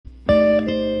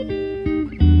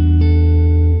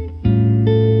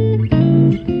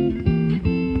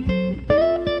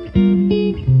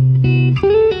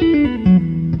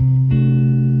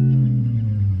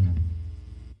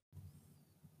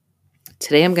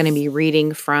Today I'm going to be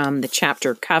reading from the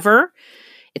chapter Cover.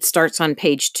 It starts on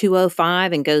page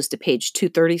 205 and goes to page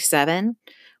 237.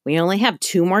 We only have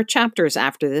 2 more chapters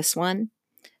after this one.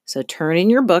 So turn in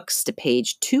your books to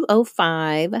page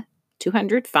 205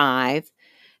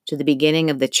 to the beginning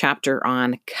of the chapter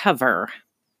on Cover.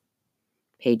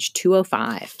 Page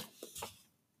 205.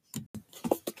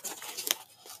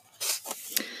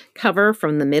 Cover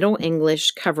from the Middle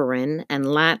English coverin and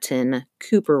Latin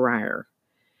couperior.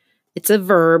 It's a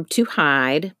verb to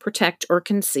hide, protect, or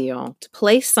conceal, to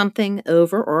place something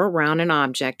over or around an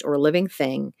object or living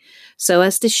thing so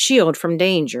as to shield from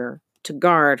danger, to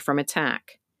guard from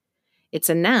attack. It's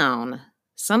a noun,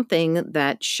 something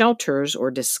that shelters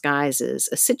or disguises,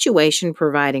 a situation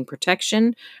providing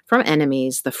protection from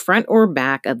enemies, the front or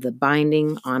back of the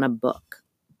binding on a book.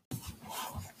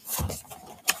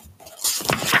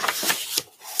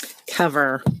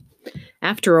 Cover.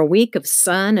 After a week of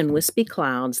sun and wispy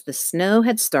clouds, the snow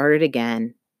had started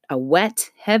again, a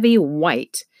wet, heavy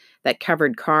white that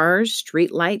covered cars,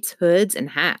 streetlights, hoods,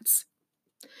 and hats.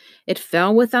 It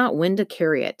fell without wind to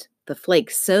carry it, the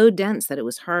flakes so dense that it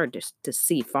was hard to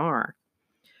see far.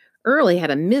 Early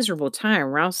had a miserable time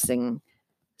rousing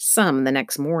some the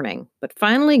next morning, but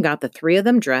finally got the 3 of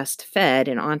them dressed, fed,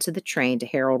 and onto the train to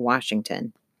Harold,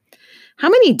 Washington. "How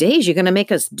many days you going to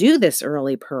make us do this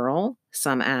early, Pearl?"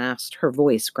 Some asked, her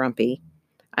voice grumpy.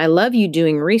 "I love you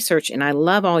doing research and I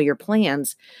love all your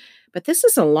plans, but this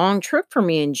is a long trip for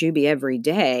me and Juby every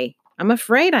day. I'm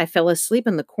afraid I fell asleep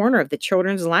in the corner of the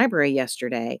children's library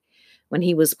yesterday when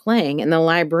he was playing, and the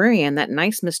librarian, that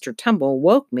nice Mr. Tumble,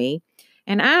 woke me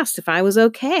and asked if I was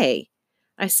okay.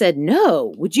 I said,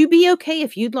 no. Would you be okay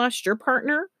if you'd lost your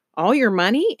partner, all your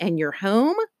money, and your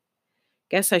home?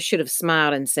 Guess I should have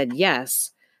smiled and said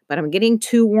yes, but I'm getting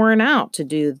too worn out to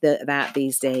do that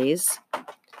these days."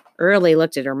 Early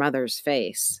looked at her mother's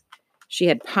face. She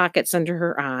had pockets under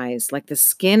her eyes, like the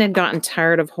skin had gotten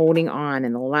tired of holding on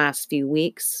in the last few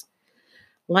weeks.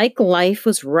 Like life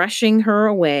was rushing her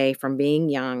away from being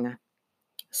young.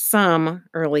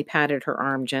 Early patted her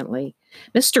arm gently.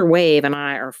 "Mr. Wave and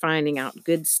I are finding out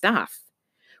good stuff.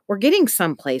 We're getting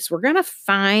someplace. We're going to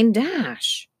find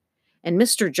Dash. And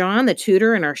Mr. John, the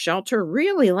tutor in our shelter,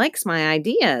 really likes my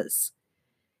ideas.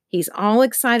 He's all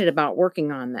excited about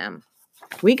working on them.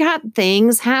 We got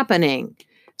things happening,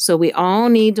 so we all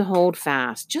need to hold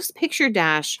fast. Just picture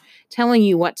Dash telling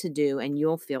you what to do, and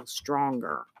you'll feel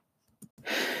stronger."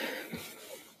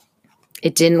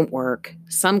 It didn't work.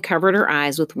 Some covered her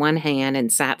eyes with one hand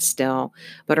and sat still,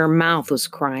 but her mouth was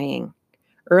crying.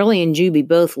 Early and Juby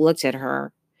both looked at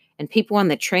her, and people on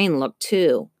the train looked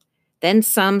too. Then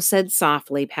Some said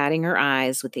softly, patting her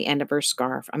eyes with the end of her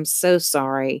scarf, "I'm so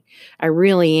sorry. I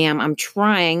really am. I'm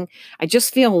trying. I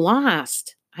just feel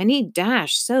lost. I need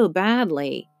Dash so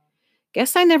badly.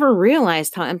 Guess I never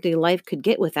realized how empty life could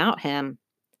get without him.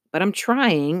 But I'm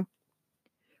trying."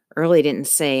 Early didn't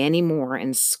say any more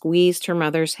and squeezed her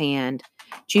mother's hand.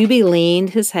 Juby leaned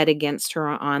his head against her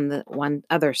on the one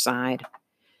other side.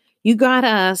 "You got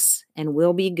us, and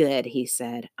we'll be good," he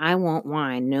said. "I won't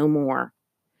whine no more."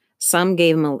 Some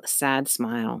gave him a sad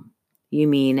smile. "You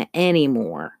mean any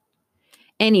more?"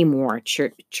 "Any more,"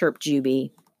 chirped Juby.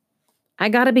 "I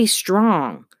gotta be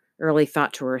strong," Early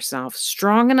thought to herself.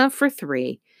 "Strong enough for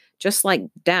 3, just like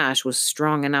Dash was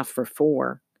strong enough for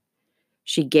 4.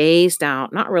 She gazed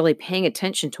out, not really paying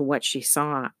attention to what she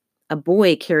saw. A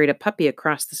boy carried a puppy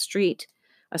across the street.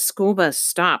 A school bus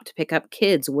stopped to pick up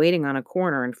kids waiting on a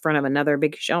corner in front of another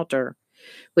big shelter,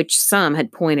 which Some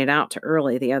had pointed out to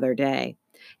Early the other day.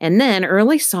 And then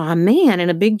Early saw a man in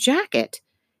a big jacket.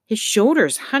 His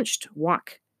shoulders hunched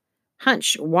walk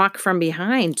from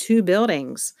behind 2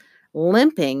 buildings.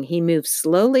 Limping, he moved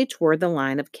slowly toward the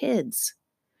line of kids.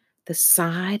 The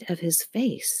side of his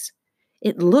face.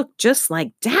 It looked just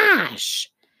like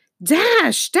Dash.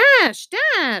 Dash, Dash,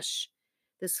 Dash.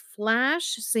 This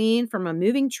flash scene from a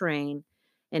moving train,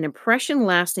 an impression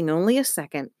lasting only a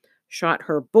second, shot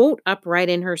her bolt upright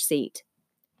in her seat.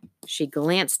 She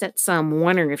glanced at Some,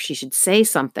 wondering if she should say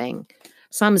something.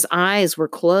 Some's eyes were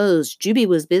closed. Juby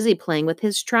was busy playing with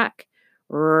his truck.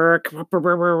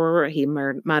 He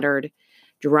muttered,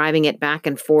 driving it back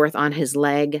and forth on his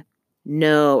leg.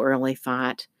 No, Early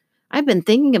thought. I've been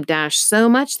thinking of Dash so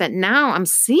much that now I'm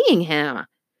seeing him.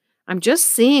 I'm just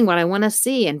seeing what I want to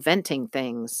see, inventing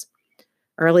things.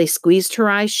 Early squeezed her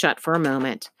eyes shut for a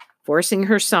moment, forcing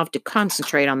herself to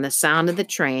concentrate on the sound of the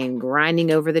train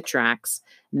grinding over the tracks,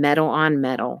 metal on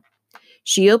metal.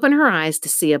 She opened her eyes to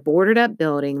see a boarded-up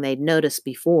building they'd noticed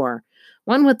before,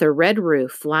 one with a red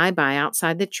roof fly by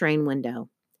outside the train window.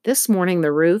 This morning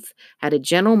the roof had a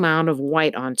gentle mound of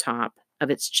white on top, of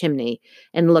its chimney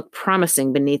and looked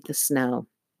promising beneath the snow.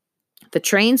 The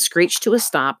train screeched to a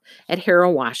stop at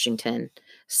Harrow, Washington.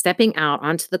 Stepping out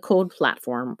onto the cold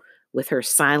platform with her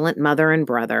silent mother and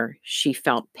brother, she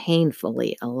felt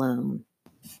painfully alone.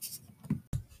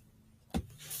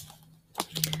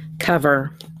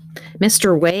 Cover.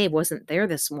 Mr. Wave wasn't there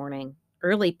this morning.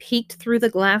 Early peeked through the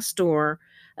glass door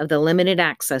of the limited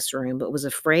access room, but was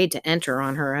afraid to enter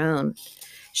on her own.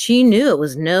 She knew it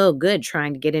was no good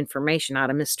trying to get information out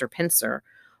of Mr. Pincer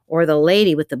or the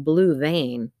lady with the blue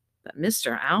vein. But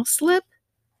Mr. Owlslip?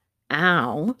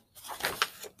 Owl?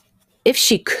 If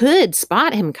she could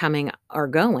spot him coming or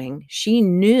going, she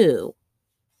knew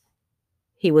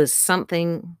he had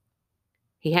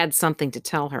something to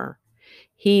tell her.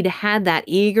 He'd had that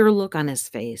eager look on his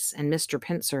face, and Mr.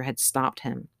 Pincer had stopped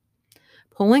him.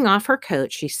 Pulling off her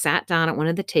coat, she sat down at one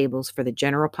of the tables for the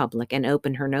general public and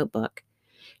opened her notebook.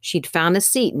 She'd found a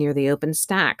seat near the open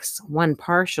stacks, one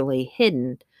partially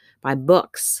hidden by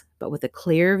books, but with a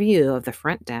clear view of the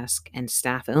front desk and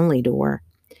staff-only door.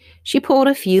 She pulled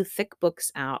a few thick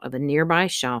books out of a nearby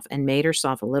shelf and made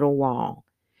herself a little wall.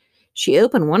 She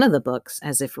opened one of the books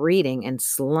as if reading and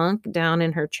slunk down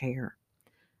in her chair.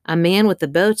 A man with a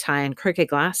bow tie and crooked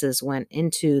glasses went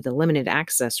into the limited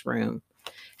access room.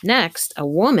 Next, a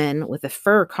woman with a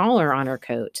fur collar on her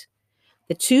coat.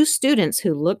 The two students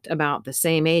who looked about the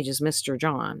same age as Mr.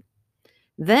 John.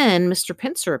 Then Mr.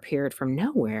 Pincer appeared from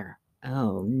nowhere.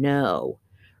 Oh, no.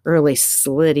 Early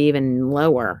slid even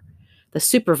lower. The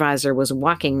supervisor was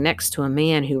walking next to a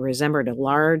man who resembled a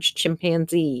large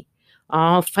chimpanzee,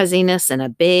 all fuzziness and a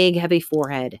big, heavy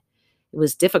forehead. It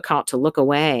was difficult to look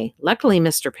away. Luckily,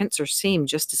 Mr. Pincer seemed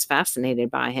just as fascinated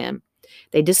by him.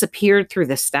 They disappeared through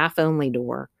the staff-only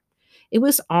door. It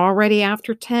was already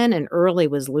after 10, and Early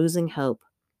was losing hope.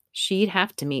 She'd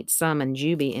have to meet Sum and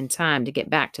Juby in time to get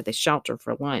back to the shelter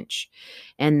for lunch.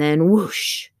 And then,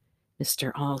 whoosh,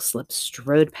 Mr. Owlslip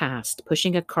strode past,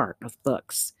 pushing a cart of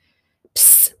books.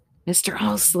 Psst, Mr.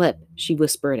 Owlslip, she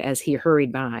whispered as he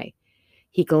hurried by.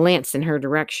 He glanced in her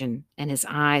direction, and his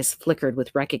eyes flickered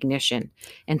with recognition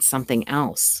and something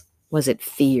else. Was it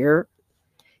fear?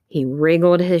 He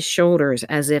wriggled his shoulders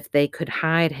as if they could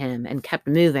hide him and kept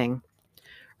moving.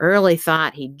 Early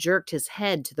thought he jerked his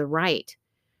head to the right.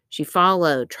 She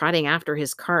followed, trotting after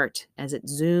his cart as it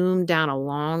zoomed down a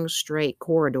long, straight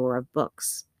corridor of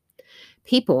books.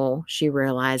 People, she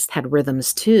realized, had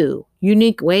rhythms too,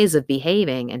 unique ways of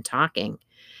behaving and talking.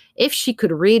 If she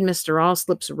could read Mr.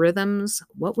 Owlslip's rhythms,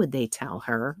 what would they tell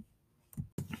her?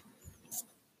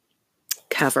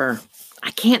 Cover.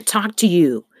 I can't talk to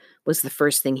you, was the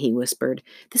first thing he whispered.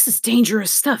 This is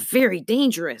dangerous stuff, very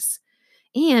dangerous.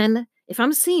 And if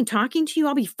I'm seen talking to you,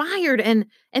 I'll be fired and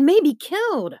maybe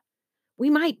killed. We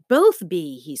might both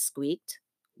be, he squeaked.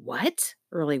 What?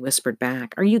 Early whispered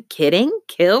back. Are you kidding?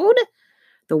 Killed?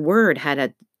 The word had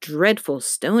a dreadful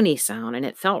stony sound, and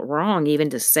it felt wrong even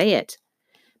to say it.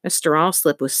 Mr.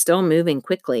 Owlslip was still moving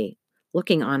quickly,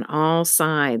 looking on all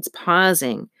sides,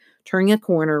 pausing, turning a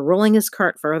corner, rolling his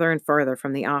cart further and further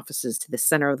from the offices to the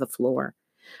center of the floor.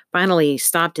 Finally, he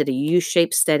stopped at a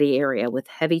U-shaped steady area with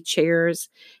heavy chairs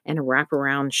and a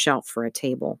wraparound shelf for a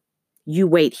table. You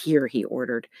wait here, he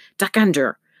ordered. Duck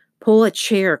under. Pull a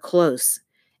chair close,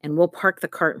 and we'll park the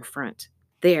cart in front.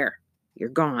 There, you're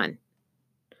gone.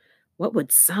 What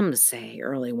would Sum say?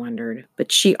 Early wondered,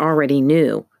 but she already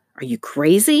knew. Are you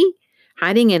crazy?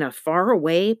 Hiding in a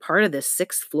faraway part of the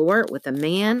 6th floor with a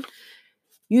man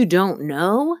you don't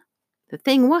know? The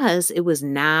thing was, it was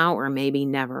now or maybe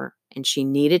never, and she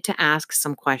needed to ask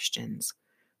some questions.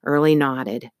 Early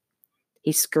nodded.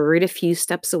 He scurried a few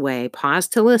steps away,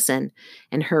 paused to listen,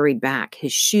 and hurried back,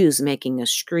 his shoes making a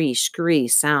scree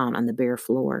sound on the bare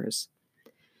floors.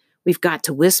 We've got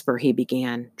to whisper, he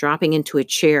began, dropping into a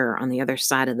chair on the other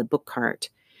side of the book cart.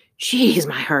 Geez,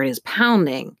 my heart is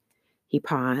pounding. He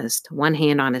paused, one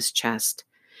hand on his chest.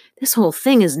 This whole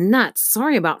thing is nuts.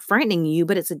 Sorry about frightening you,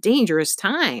 but it's a dangerous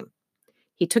time.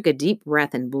 He took a deep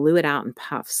breath and blew it out in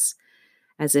puffs,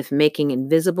 as if making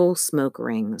invisible smoke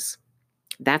rings.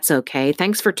 That's okay.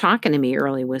 Thanks for talking to me,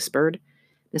 Early whispered.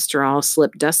 Mr.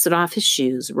 Owlslip dusted off his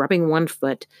shoes, rubbing one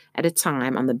foot at a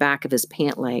time on the back of his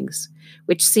pant legs,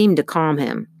 which seemed to calm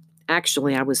him.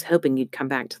 Actually, I was hoping you'd come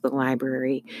back to the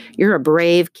library. You're a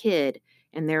brave kid,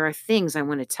 and there are things I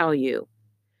want to tell you.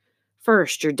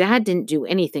 First, your dad didn't do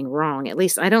anything wrong. At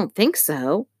least I don't think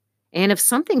so. And if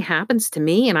something happens to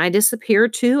me and I disappear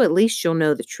too, at least you'll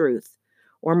know the truth.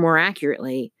 Or more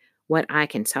accurately, what I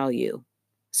can tell you.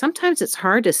 Sometimes it's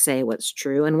hard to say what's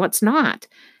true and what's not,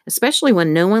 especially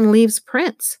when no one leaves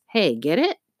prints. Hey, get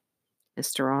it?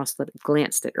 Mr. Oslet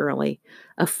glanced at Early.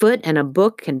 A foot and a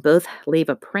book can both leave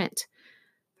a print,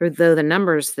 though the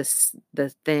number's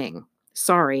the thing.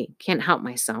 Sorry, can't help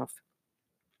myself.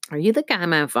 Are you the guy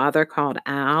my father called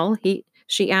Al?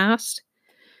 She asked.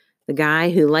 The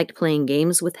guy who liked playing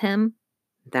games with him?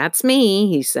 That's me,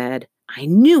 he said. I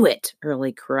knew it,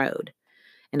 Early crowed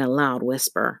in a loud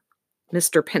whisper.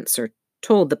 Mr. Pincer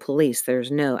told the police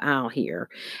there's no Al here,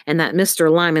 and that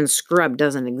Mr. Lyman Scrubb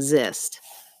doesn't exist.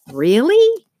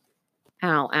 Really?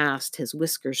 Al asked, his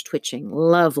whiskers twitching.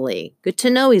 Lovely. Good to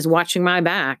know he's watching my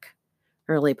back.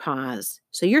 Early paused.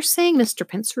 So you're saying Mr.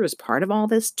 Pincer is part of all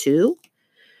this, too?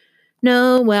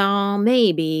 No, well,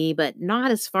 maybe, but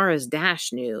not as far as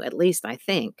Dash knew, at least I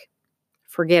think.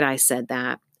 Forget I said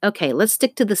that. Okay, let's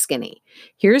stick to the skinny.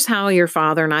 Here's how your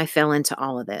father and I fell into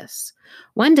all of this.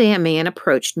 One day a man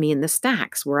approached me in the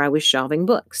stacks where I was shelving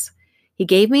books. He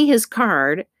gave me his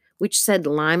card, which said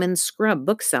Lyman Scrubb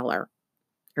bookseller.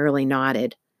 Early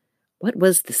nodded. What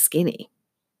was the skinny?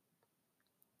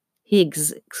 He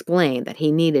explained that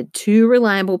he needed 2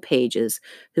 reliable pages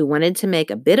who wanted to make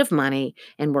a bit of money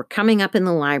and were coming up in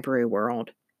the library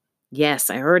world. Yes,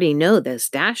 I already know this,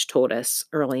 Dash told us,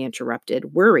 Early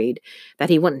interrupted, worried that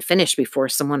he wouldn't finish before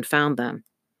someone found them.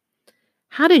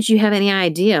 How did you have any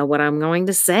idea what I'm going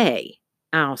to say?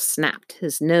 Al snapped,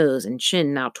 his nose and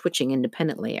chin now twitching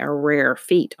independently, a rare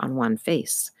feat on one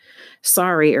face.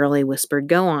 Sorry, Early whispered,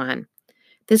 go on.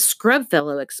 This Scrubb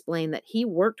fellow explained that he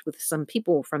worked with some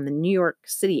people from the New York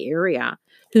City area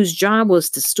whose job was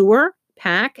to store,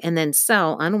 pack, and then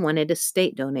sell unwanted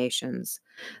estate donations,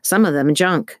 some of them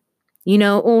junk. You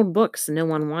know, old books no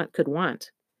one could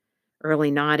want. Early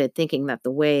nodded, thinking that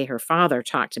the way her father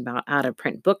talked about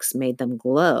out-of-print books made them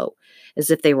glow,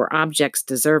 as if they were objects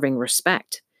deserving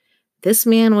respect. This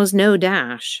man was no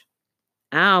Dash.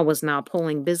 Al was now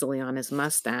pulling busily on his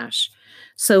mustache.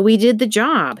 So we did the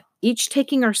job, each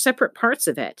taking our separate parts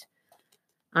of it.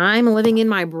 I'm living in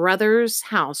my brother's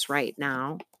house right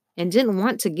now and didn't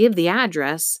want to give the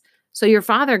address, so your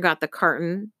father got the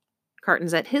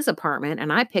cartons at his apartment,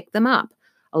 and I picked them up,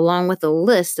 along with a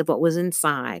list of what was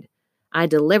inside. I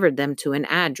delivered them to an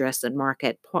address at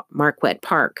Marquette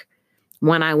Park,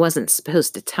 one I wasn't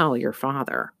supposed to tell your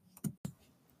father.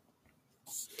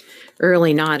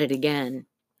 Early nodded again.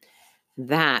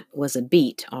 That was a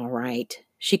beat, all right.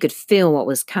 She could feel what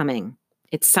was coming.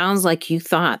 It sounds like you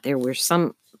thought there was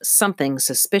something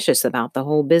suspicious about the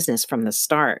whole business from the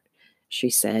start, she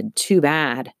said. Too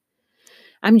bad.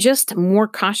 I'm just a more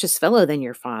cautious fellow than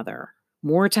your father.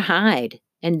 More to hide.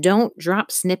 And don't drop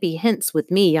snippy hints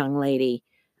with me, young lady.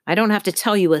 I don't have to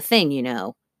tell you a thing, you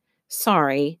know.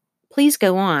 Sorry. Please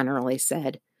go on, Early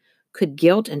said. Could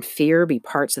guilt and fear be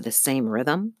parts of the same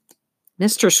rhythm?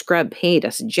 Mr. Scrubb paid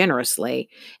us generously,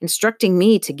 instructing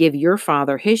me to give your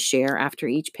father his share after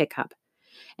each pickup.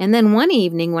 And then one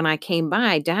evening when I came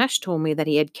by, Dash told me that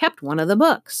he had kept one of the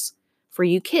books for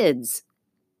you kids.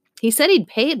 He said he'd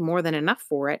paid more than enough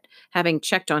for it, having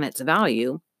checked on its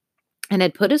value, and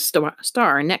had put a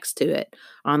star next to it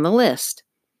on the list.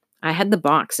 I had the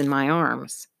box in my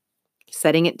arms.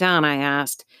 Setting it down, I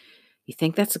asked, You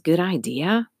think that's a good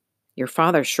idea? Your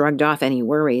father shrugged off any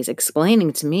worries,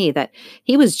 explaining to me that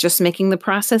he was just making the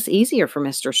process easier for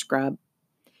Mr. Scrubb.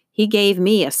 He gave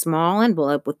me a small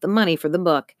envelope with the money for the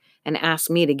book and asked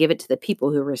me to give it to the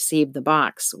people who received the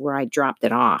box where I dropped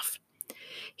it off.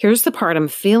 Here's the part I'm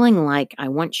feeling like I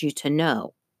want you to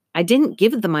know. I didn't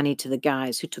give the money to the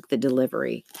guys who took the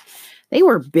delivery. They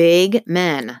were big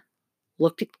men,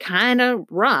 looked kind of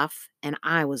rough, and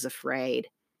I was afraid.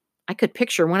 I could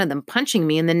picture one of them punching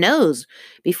me in the nose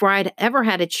before I'd ever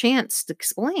had a chance to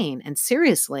explain. And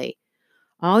seriously,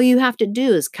 all you have to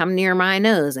do is come near my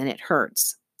nose and it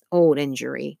hurts. Old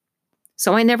injury.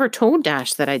 So I never told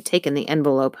Dash that I'd taken the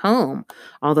envelope home,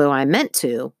 although I meant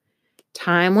to.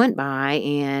 Time went by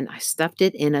and I stuffed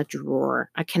it in a drawer.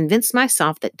 I convinced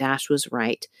myself that Dash was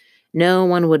right. No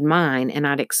one would mind, and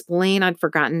I'd explain I'd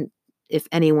forgotten if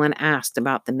anyone asked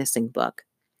about the missing book.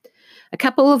 A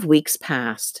couple of weeks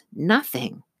passed.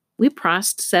 Nothing. We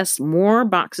processed more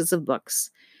boxes of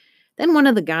books. Then one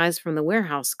of the guys from the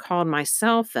warehouse called my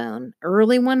cell phone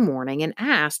early one morning and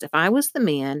asked if I was the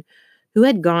man who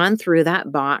had gone through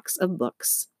that box of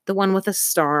books, the one with a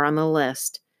star on the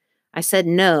list. I said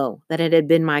no, that it had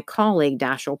been my colleague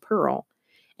Dashiell Pearl,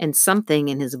 and something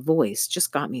in his voice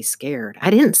just got me scared. I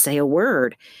didn't say a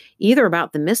word, either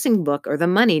about the missing book or the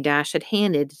money Dash had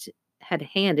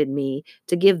handed me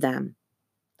to give them.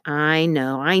 I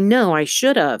know, I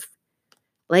should have.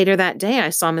 Later that day, I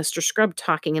saw Mr. Scrubb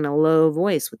talking in a low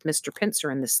voice with Mr.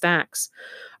 Pincer in the stacks.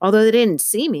 Although they didn't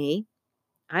see me,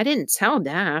 I didn't tell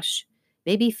Dash.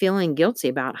 maybe feeling guilty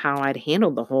about how I'd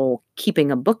handled the whole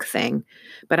keeping a book thing,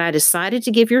 but I decided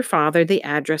to give your father the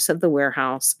address of the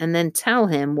warehouse and then tell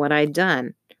him what I'd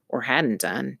done or hadn't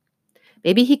done.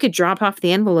 Maybe he could drop off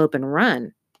the envelope and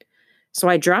run. So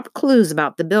I dropped clues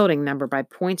about the building number by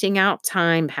pointing out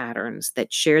time patterns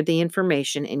that shared the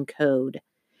information in code.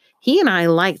 He and I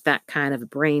liked that kind of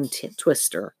brain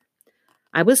twister.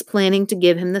 I was planning to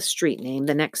give him the street name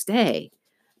the next day,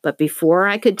 but before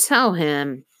I could tell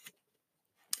him,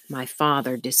 my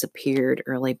father disappeared,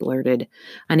 Early blurted,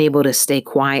 unable to stay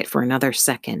quiet for another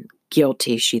second.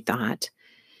 Guilty, she thought.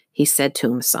 He said to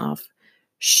himself,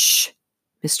 "Shh,"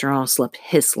 Mr. Allslip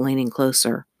hissed, leaning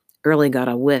closer. Early got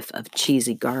a whiff of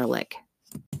cheesy garlic.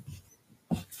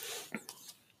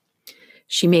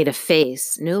 She made a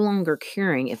face, no longer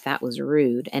caring if that was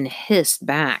rude, and hissed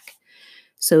back.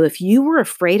 "So if you were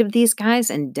afraid of these guys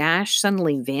and Dash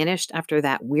suddenly vanished after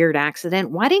that weird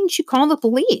accident, why didn't you call the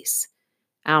police?"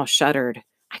 Al shuddered.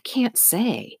 "I can't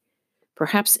say.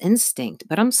 Perhaps instinct,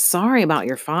 but I'm sorry about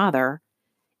your father."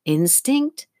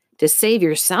 "Instinct? To save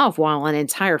yourself while an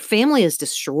entire family is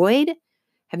destroyed?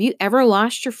 Have you ever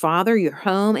lost your father, your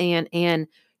home, and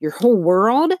your whole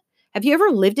world? Have you ever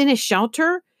lived in a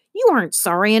shelter? You aren't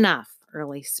sorry enough,"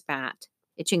 Early spat,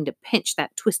 itching to pinch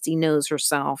that twisty nose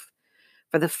herself.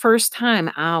 For the first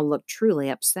time, Al looked truly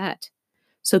upset.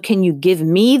 "So can you give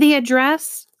me the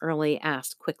address?" Early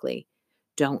asked quickly.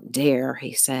 "Don't dare,"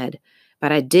 he said.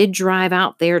 "But I did drive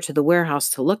out there to the warehouse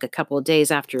to look a couple of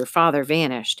days after your father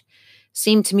vanished.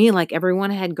 Seemed to me like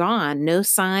everyone had gone, no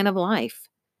sign of life.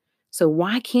 So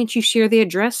why can't you share the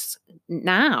address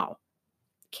now?"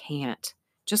 "Can't.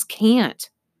 Just can't."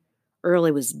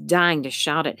 Early was dying to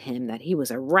shout at him that he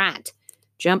was a rat,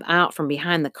 jump out from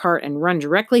behind the cart and run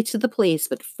directly to the police,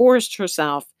 but forced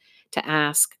herself to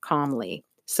ask calmly,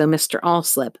 "So, Mr.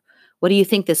 Allslip, what do you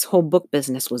think this whole book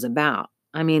business was about?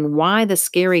 I mean, why the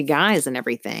scary guys and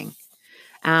everything?"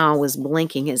 Al was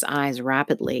blinking his eyes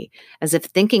rapidly, as if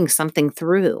thinking something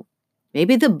through.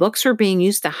 "Maybe the books are being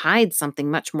used to hide something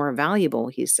much more valuable,"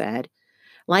 he said.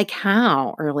 "Like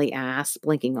how?" Early asked,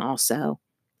 blinking also.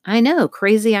 "I know,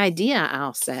 crazy idea,"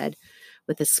 Al said,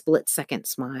 with a split-second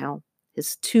smile.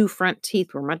 His two front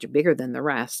teeth were much bigger than the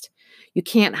rest. "You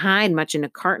can't hide much in a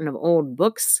carton of old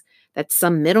books that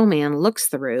some middleman looks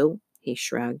through," he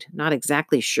shrugged. "Not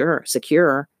exactly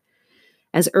secure."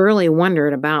 As Early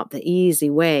wondered about the easy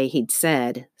way he'd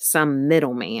said, "some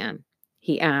middleman,"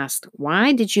 he asked,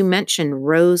 "Why did you mention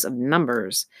rows of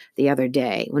numbers the other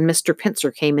day when Mr.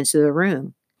 Pincer came into the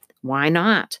room?" "Why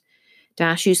not?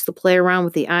 Dash used to play around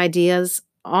with the ideas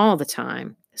all the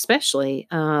time, especially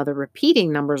the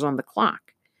repeating numbers on the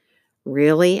clock."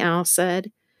 "Really?" Al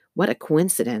said. "What a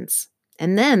coincidence.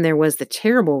 And then there was the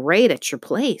terrible raid at your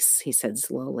place," he said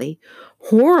slowly.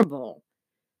 "Horrible.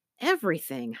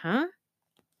 Everything, huh?"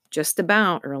 "Just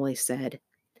about," Early said.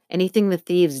 "Anything the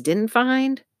thieves didn't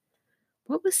find?"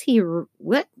 What was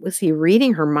he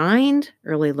reading her mind?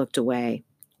 Early looked away.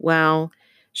 "Well,"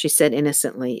 she said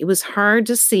innocently, "it was hard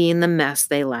to see in the mess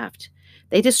they left.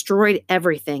 They destroyed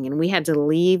everything, and we had to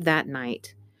leave that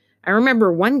night. I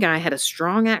remember one guy had a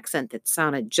strong accent that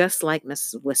sounded just like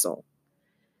Mrs. Whistle."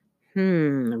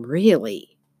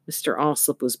 Really?" Mr.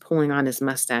 Allslip was pulling on his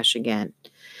mustache again.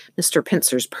 "Mr.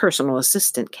 Pincer's personal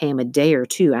assistant came a day or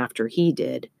two after he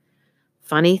did.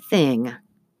 Funny thing.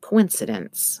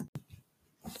 Coincidence."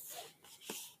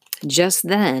 Just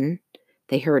then,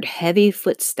 they heard heavy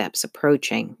footsteps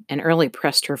approaching, and Early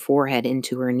pressed her forehead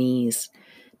into her knees.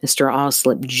 Mr.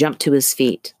 Allslip jumped to his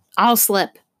feet.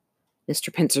 "Allslip!"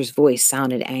 Mr. Pincer's voice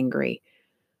sounded angry.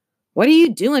 "What are you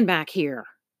doing back here?"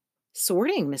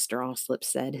 "Sorting," Mr. Allslip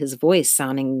said, his voice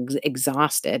sounding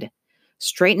exhausted.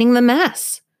 "Straightening the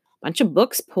mess. Bunch of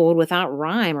books pulled without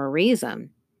rhyme or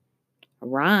reason."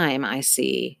 "Rhyme, I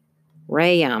see.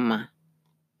 Rayum."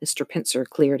 Mr. Pincer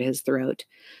cleared his throat.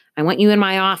 "I want you in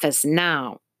my office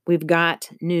now. We've got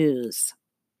news."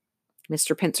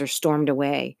 Mr. Pincer stormed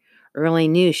away. Early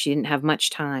knew she didn't have much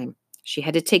time. She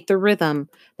had to take the rhythm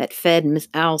that fed Miss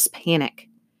Al's panic,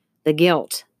 the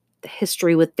guilt, the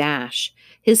history with Dash,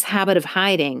 his habit of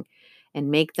hiding,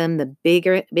 and make them the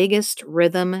biggest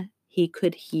rhythm he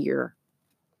could hear.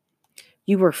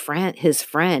 "You were his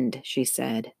friend," she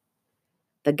said.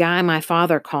 "The guy my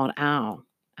father called Al.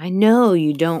 I know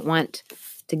you don't want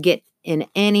to get in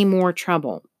any more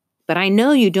trouble, but I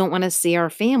know you don't want to see our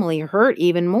family hurt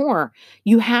even more.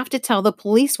 You have to tell the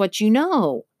police what you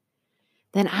know."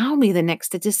 "Then I'll be the next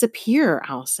to disappear,"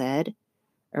 Al said.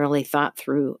 Early thought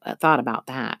about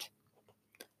that.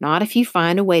 "Not if you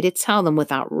find a way to tell them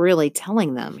without really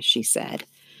telling them," she said.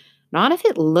 "Not if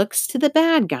it looks to the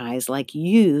bad guys like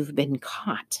you've been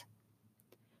caught."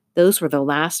 Those were the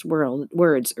last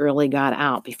words Early got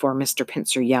out before Mr.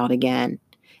 Pincer yelled again,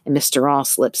 and Mr.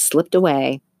 Allslip slipped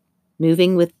away,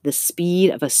 moving with the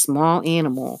speed of a small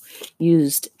animal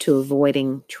used to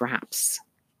avoiding traps.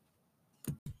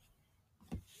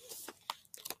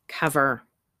 Cover.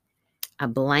 A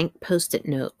blank Post-it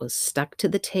note was stuck to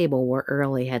the table where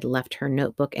Early had left her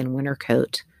notebook and winter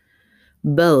coat.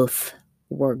 Both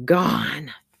were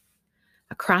gone.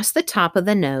 Across the top of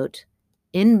the note,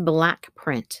 in black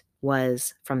print,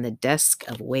 was "From the desk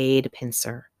of Wade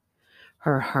Pincer."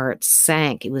 Her heart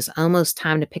sank. It was almost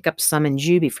time to pick up Sum and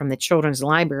Juby from the children's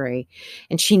library,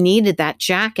 and she needed that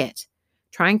jacket.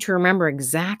 Trying to remember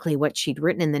exactly what she'd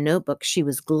written in the notebook, she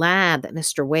was glad that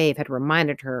Mr. Wave had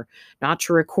reminded her not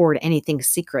to record anything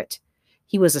secret.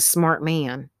 He was a smart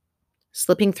man.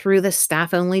 Slipping through the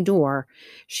staff-only door,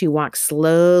 she walked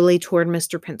slowly toward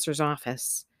Mr. Pincer's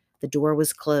office. The door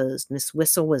was closed. Miss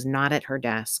Whistle was not at her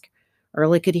desk.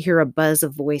 Early could hear a buzz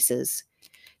of voices.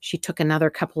 She took another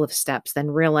couple of steps,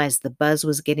 then realized the buzz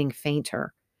was getting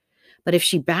fainter. But if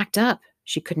she backed up,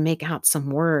 she could make out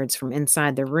some words from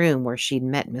inside the room where she'd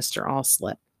met Mr.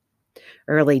 Allslip.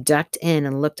 Early ducked in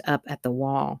and looked up at the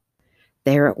wall.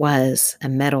 There it was, a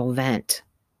metal vent.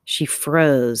 She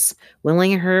froze,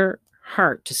 willing her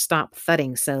heart to stop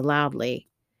thudding so loudly.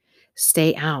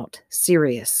 Stay out,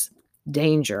 serious,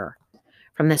 danger.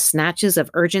 From the snatches of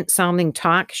urgent-sounding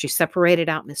talk, she separated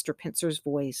out Mr. Pincer's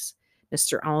voice,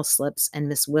 Mr. Allslip's, and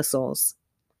Miss Whistle's.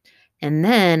 And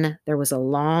then there was a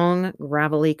long,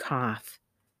 gravelly cough.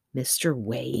 Mr.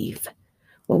 Wave.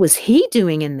 What was he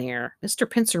doing in there? Mr.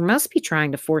 Pincer must be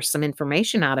trying to force some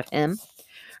information out of him.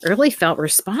 Early felt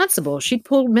responsible. She'd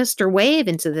pulled Mr. Wave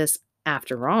into this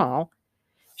after all.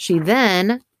 She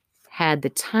then had the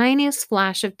tiniest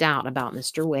flash of doubt about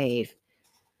Mr. Wave.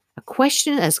 A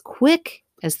question as quick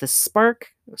as the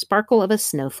sparkle of a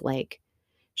snowflake.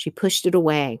 She pushed it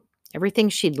away. Everything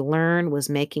she'd learned was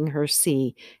making her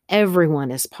see everyone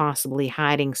is possibly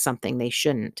hiding something they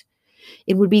shouldn't.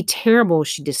 It would be terrible,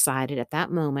 she decided at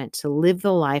that moment, to live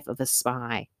the life of a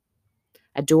spy.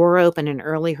 A door opened and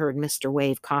Early heard Mr.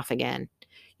 Wave cough again.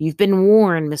 "You've been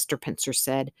warned," Mr. Pincer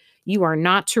said. "You are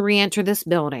not to re-enter this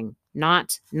building.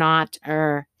 Not,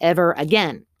 ever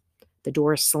again." The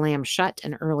door slammed shut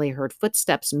and Early heard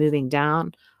footsteps moving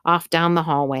off down the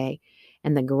hallway,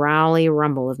 and the growly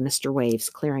rumble of Mr. Wave's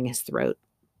clearing his throat.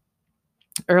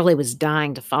 Early was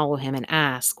dying to follow him and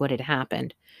ask what had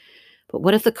happened. But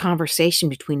what if the conversation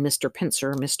between Mr.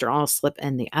 Pincer, Mr. Allslip,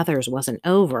 and the others wasn't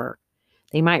over?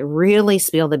 They might really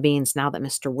spill the beans now that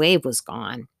Mr. Wave was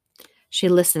gone. She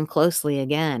listened closely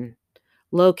again.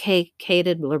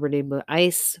 Located, Liberty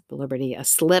ice, Liberty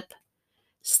aslip,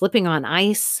 slipping on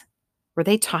ice. Were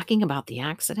they talking about the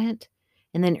accident?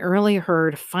 And then Early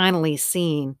heard, finally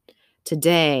seen,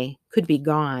 today, could be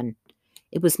gone.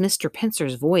 It was Mr.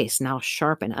 Pincer's voice, now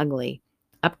sharp and ugly.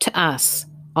 Up to us,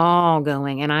 all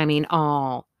going, and I mean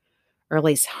all.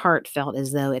 Early's heart felt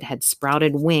as though it had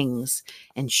sprouted wings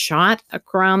and shot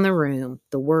around the room,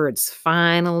 the words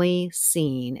finally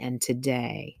seen and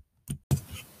today.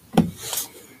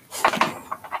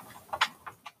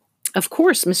 Of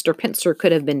course, Mr. Pincer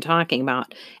could have been talking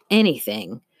about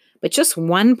anything, but just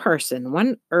one person,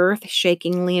 one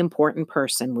earth-shakingly important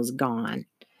person was gone.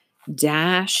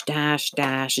 Dash, dash,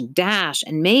 dash, dash,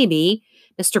 and maybe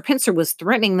Mr. Pincer was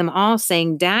threatening them all,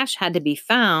 saying Dash had to be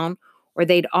found or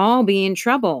they'd all be in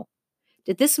trouble.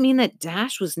 Did this mean that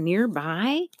Dash was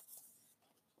nearby?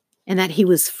 And that he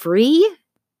was free?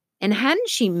 And hadn't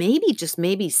she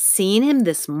maybe seen him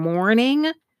this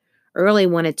morning? Early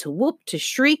wanted to whoop, to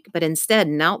shriek, but instead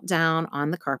knelt down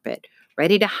on the carpet,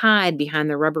 ready to hide behind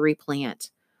the rubbery plant.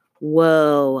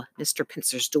 Whoa, Mr.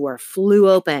 Pincer's door flew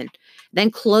open,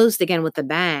 then closed again with a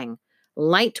bang.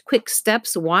 Light, quick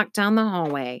steps walked down the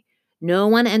hallway. No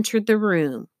one entered the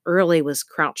room. Early was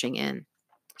crouching in.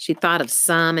 She thought of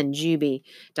Sum and Juby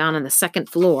down on the second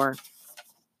floor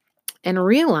and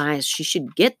realized she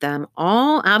should get them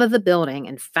all out of the building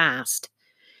and fast.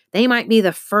 They might be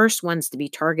the first ones to be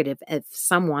targeted if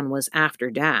someone was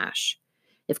after Dash.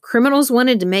 If criminals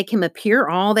wanted to make him appear,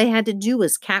 all they had to do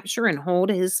was capture and hold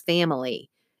his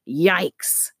family.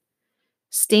 Yikes!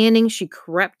 Standing, she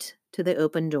crept to the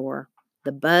open door.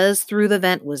 The buzz through the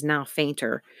vent was now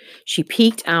fainter. She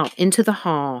peeked out into the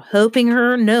hall, hoping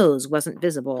her nose wasn't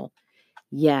visible.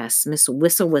 Yes, Miss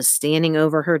Whistle was standing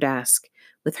over her desk,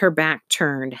 with her back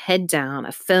turned, head down,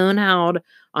 a phone held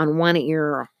on one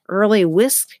ear. Early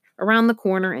whisked around the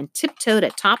corner and tiptoed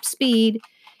at top speed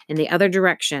in the other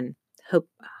direction,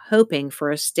 hoping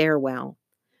for a stairwell,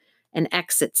 an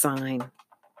exit sign.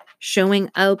 Shoving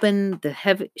open the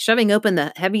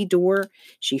heavy door,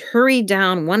 she hurried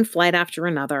down one flight after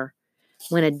another.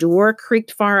 When a door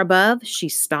creaked far above, she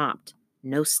stopped.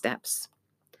 No steps.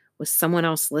 Was someone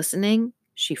else listening?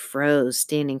 She froze,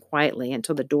 standing quietly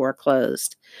until the door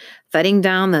closed. Thudding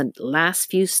down the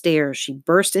last few stairs, she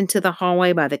burst into the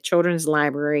hallway by the children's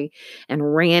library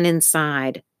and ran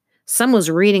inside. Some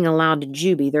was reading aloud to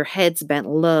Juby, their heads bent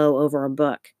low over a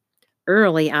book.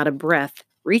 Early, out of breath,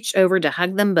 reached over to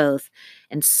hug them both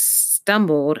and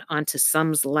stumbled onto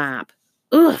Sum's lap.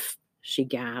 "Oof," she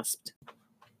gasped.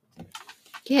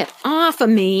 "Get off of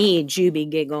me," Juby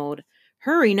giggled.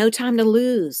 "Hurry, no time to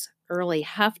lose." Early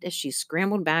huffed as she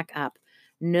scrambled back up.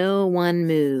 No one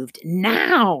moved.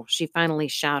 "Now," she finally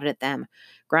shouted at them,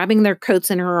 grabbing their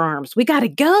coats in her arms. "We gotta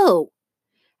go."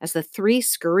 As the three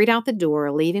scurried out the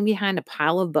door, leaving behind a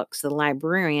pile of books, the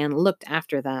librarian looked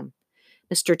after them.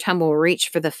 Mr. Tumble reached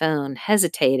for the phone,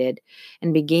 hesitated,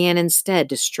 and began instead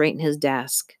to straighten his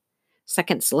desk.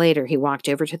 Seconds later, he walked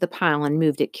over to the pile and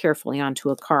moved it carefully onto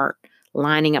a cart,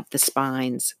 lining up the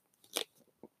spines.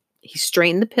 He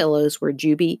straightened the pillows where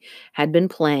Juby had been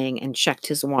playing and checked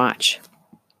his watch.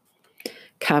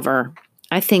 "Cover.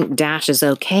 I think Dash is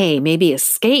okay, maybe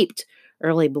escaped,"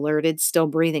 Early blurted, still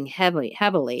breathing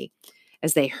heavily,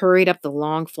 as they hurried up the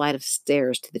long flight of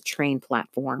stairs to the train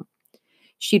platform.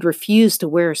 She'd refused to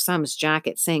wear Sum's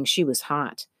jacket, saying she was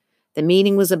hot. The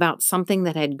meeting was about something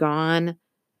that had gone,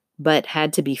 but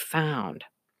had to be found.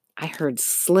 I heard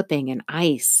slipping and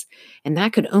ice, and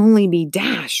that could only be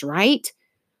Dash, right?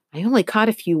 I only caught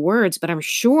a few words, but I'm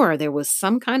sure there was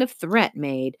some kind of threat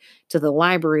made to the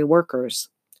library workers,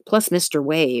 plus Mr.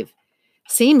 Wave.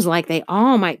 Seems like they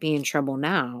all might be in trouble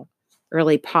now.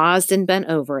 Early paused and bent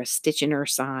over, a stitch in her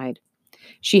side.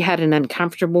 She had an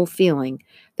uncomfortable feeling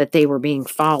that they were being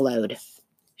followed.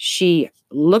 She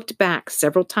looked back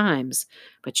several times,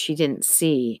 but she didn't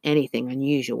see anything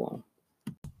unusual.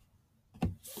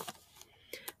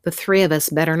 "The three of us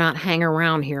better not hang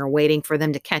around here waiting for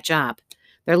them to catch up.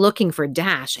 They're looking for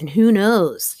Dash, and who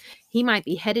knows? He might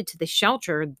be headed to the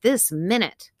shelter this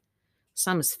minute."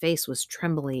 Sum's face was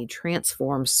trembly,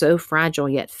 transformed, so fragile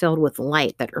yet filled with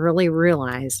light that Early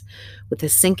realized with a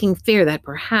sinking fear that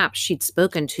perhaps she'd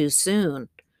spoken too soon.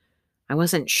 "I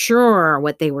wasn't sure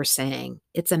what they were saying.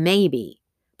 It's a maybe."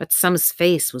 But Sum's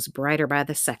face was brighter by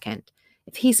the second.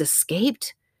 "If he's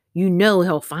escaped, you know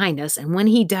he'll find us, and when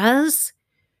he does—"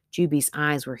 Juby's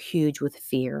eyes were huge with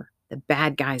fear. "The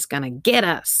bad guy's gonna get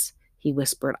us," he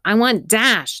whispered. "I want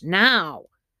Dash, now."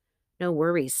 "No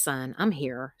worries, son. I'm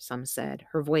here," Sum said,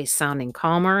 her voice sounding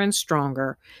calmer and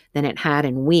stronger than it had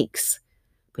in weeks.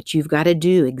 "But you've got to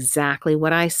do exactly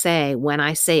what I say when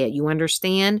I say it. You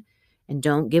understand? And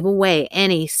don't give away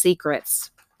any secrets."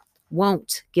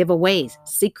 "Won't give away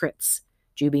secrets,"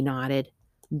 Juby nodded.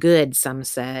 "Good," Sum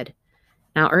said.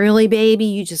 "Now, Early, baby,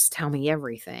 you just tell me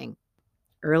everything."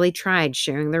 Early tried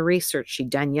sharing the research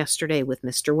she'd done yesterday with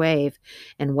Mr. Wave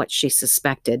and what she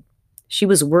suspected. She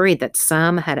was worried that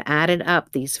Sum had added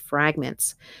up these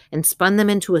fragments and spun them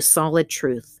into a solid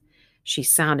truth. She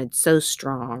sounded so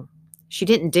strong. She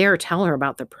didn't dare tell her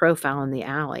about the profile in the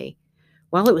alley.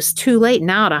 Well, it was too late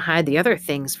now to hide the other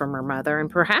things from her mother, and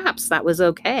perhaps that was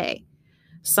okay.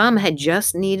 Sum had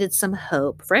just needed some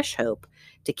hope, fresh hope,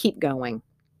 to keep going.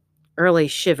 Early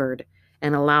shivered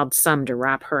and allowed Sum to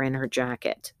wrap her in her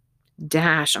jacket.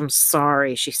 "Dash, I'm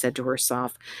sorry," she said to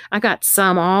herself. "I got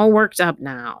Sum all worked up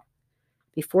now."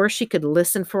 Before she could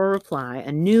listen for a reply,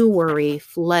 a new worry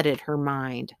flooded her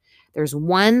mind. "There's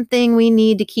one thing we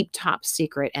need to keep top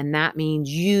secret, and that means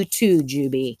you too,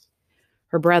 Juby."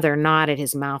 Her brother nodded,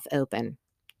 his mouth open.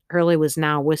 Early was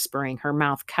now whispering, her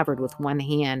mouth covered with one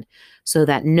hand, so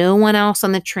that no one else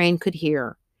on the train could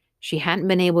hear. She hadn't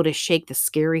been able to shake the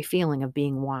scary feeling of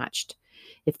being watched.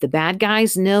 If the bad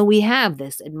guys know we have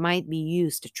this, it might be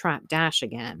used to trap Dash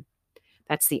again.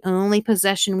 That's the only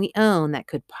possession we own that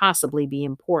could possibly be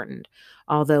important.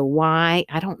 Although why,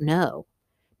 I don't know.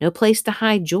 No place to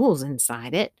hide jewels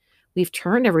inside it. We've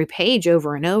turned every page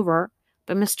over and over,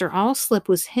 but Mr. Allslip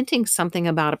was hinting something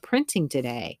about a printing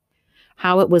today.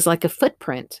 How it was like a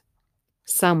footprint.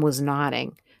 Sum was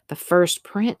nodding. "The first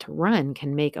print run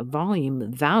can make a volume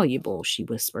valuable," she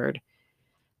whispered.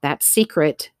 "That's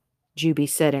secret," Juby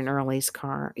said in Early's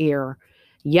ear.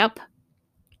 "Yup."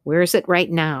 "Where's it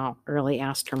right now?" Early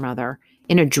asked her mother.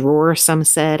 "In a drawer," Sum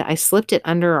said. "I slipped it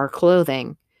under our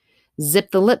clothing."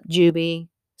 "Zip the lip, Juby,"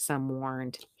 Sum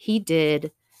warned. He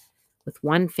did with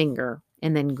one finger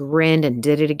and then grinned and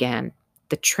did it again.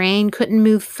 The train couldn't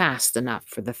move fast enough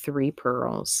for the three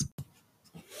pearls.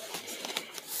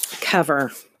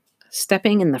 Cover.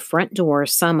 Stepping in the front door,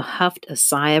 Sum huffed a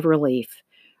sigh of relief.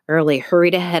 Early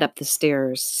hurried ahead up the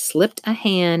stairs, slipped a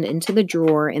hand into the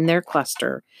drawer in their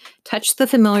cluster, touched the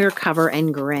familiar cover,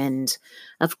 and grinned.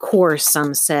 Of course,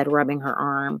 Some said, rubbing her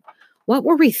arm. What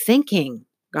were we thinking?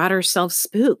 Got ourselves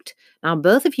spooked. Now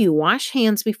both of you wash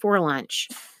hands before lunch.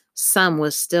 Some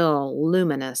was still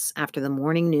luminous after the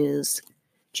morning news.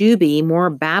 Juby more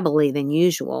babbly than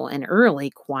usual, and Early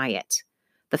quiet.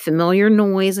 The familiar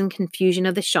noise and confusion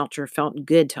of the shelter felt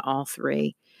good to all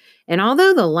three. And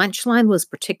although the lunch line was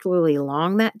particularly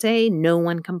long that day, no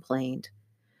one complained.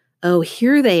 Oh,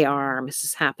 here they are,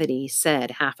 Mrs. Happity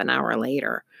said half an hour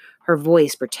later, her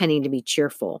voice pretending to be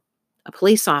cheerful. A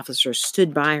police officer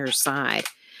stood by her side.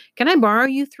 Can I borrow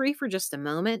you three for just a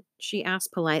moment? She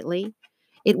asked politely.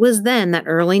 It was then that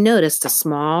Early noticed a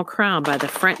small crowd by the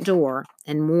front door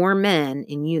and more men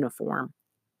in uniform.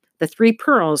 The three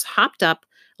Pearls hopped up,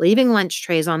 leaving lunch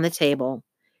trays on the table.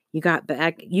 You got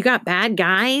bad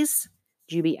guys?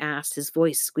 Juby asked, his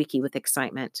voice squeaky with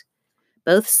excitement.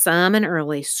 Both Some and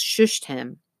Early shushed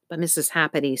him, but Mrs.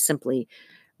 Happity simply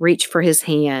reached for his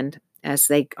hand as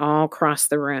they all crossed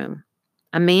the room.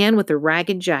 A man with a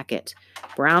ragged jacket,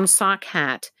 brown sock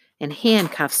hat, and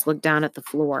handcuffs looked down at the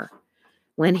floor.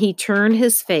 When he turned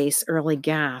his face, Early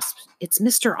gasped, It's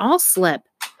Mr. Allslip.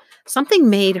 Something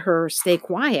made her stay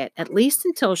quiet, at least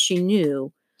until she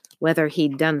knew whether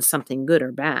he'd done something good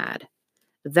or bad.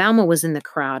 Velma was in the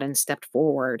crowd and stepped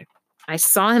forward. I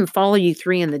saw him follow you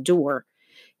three in the door.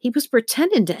 He was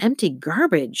pretending to empty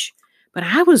garbage, but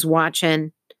I was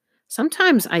watching.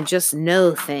 Sometimes I just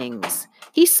know things.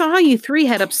 He saw you three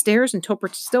head upstairs and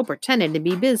still pretended to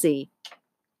be busy,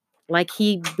 like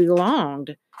he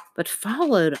belonged, but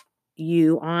followed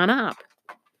you on up.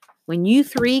 When you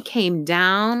three came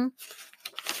down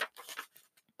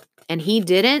and he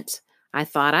didn't, I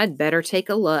thought I'd better take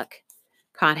a look.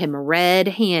 Caught him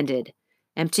red-handed,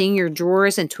 emptying your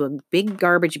drawers into a big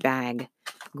garbage bag.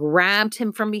 Grabbed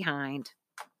him from behind.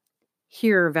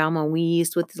 Here, Velma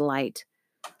wheezed with delight.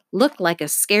 Looked like a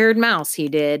scared mouse, he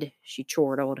did, she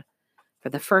chortled. For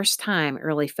the first time,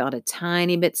 Early felt a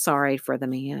tiny bit sorry for the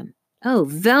man. Oh,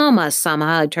 Velma, Some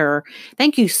hugged her.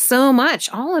 Thank you so much,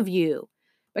 all of you.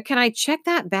 But can I check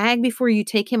that bag before you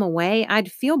take him away?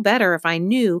 I'd feel better if I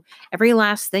knew every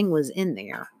last thing was in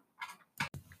there.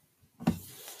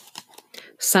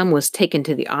 Some was taken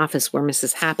to the office where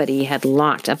Mrs. Happity had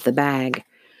locked up the bag.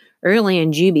 Early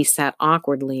and Juby sat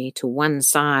awkwardly to one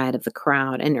side of the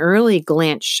crowd, and Early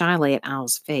glanced shyly at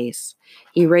Al's face.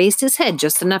 He raised his head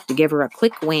just enough to give her a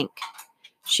quick wink.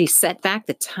 She set back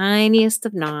the tiniest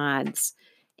of nods,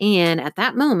 and at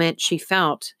that moment she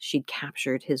felt she'd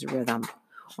captured his rhythm,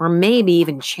 or maybe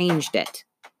even changed it.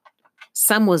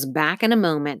 Some was back in a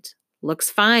moment.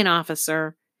 Looks fine,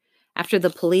 officer. After the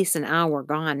police and Al were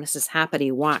gone, Mrs.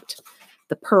 Happity walked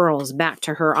the Pearls back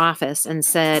to her office and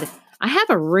said, I have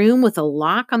a room with a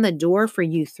lock on the door for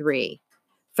you three.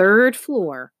 3rd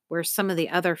floor, where some of the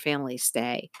other families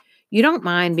stay. You don't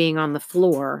mind being on the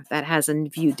floor that has a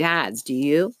few dads, do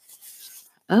you?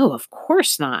 Oh, of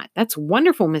course not. That's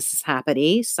wonderful, Mrs.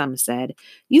 Happity, Some said.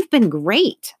 You've been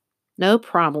great. No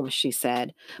problem, she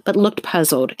said, but looked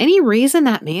puzzled. Any reason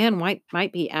that man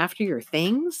might be after your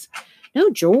things? No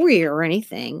jewelry or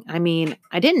anything. I mean,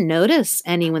 I didn't notice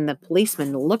any when the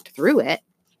policeman looked through it.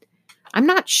 I'm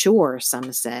not sure,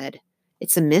 Some said.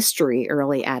 It's a mystery,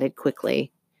 Early added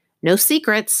quickly. No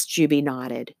secrets, Juby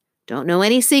nodded. Don't know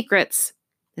any secrets.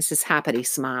 Mrs. Happity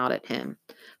smiled at him.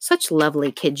 Such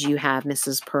lovely kids you have,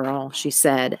 Mrs. Pearl, she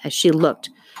said as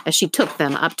she took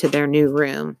them up to their new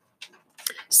room.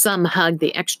 Some hugged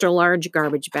the extra-large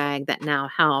garbage bag that now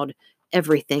held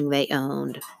everything they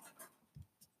owned.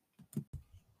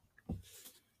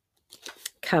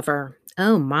 Cover.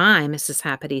 Oh my, Mrs.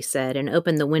 Happity said, and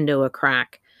opened the window a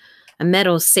crack. A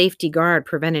metal safety guard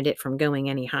prevented it from going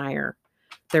any higher.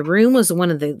 The room was one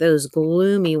of those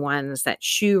gloomy ones that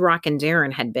Shoe, Rock, and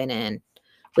Darren had been in,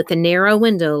 with a narrow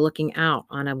window looking out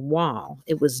on a wall.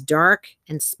 It was dark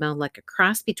and smelled like a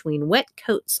cross between wet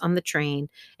coats on the train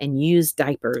and used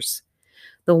diapers.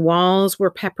 The walls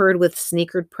were peppered with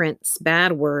sneakered prints,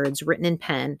 bad words written in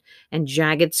pen, and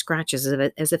jagged scratches of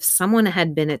it as if someone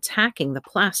had been attacking the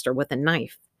plaster with a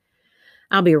knife.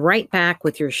 I'll be right back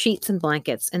with your sheets and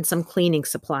blankets and some cleaning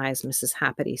supplies, Mrs.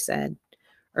 Happity said.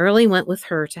 Early went with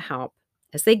her to help.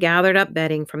 As they gathered up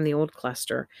bedding from the old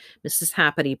cluster, Mrs.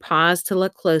 Happity paused to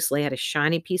look closely at a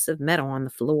shiny piece of metal on the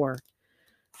floor.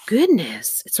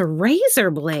 Goodness, it's a razor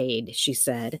blade, she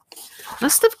said.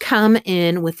 Must have come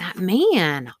in with that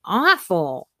man.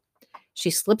 Awful. She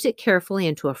slipped it carefully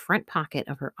into a front pocket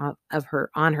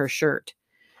on her shirt.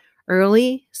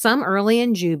 Early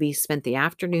and Juby spent the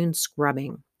afternoon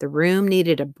scrubbing. The room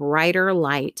needed a brighter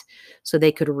light so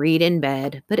they could read in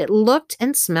bed, but it looked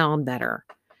and smelled better.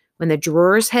 When the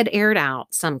drawers had aired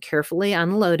out, some carefully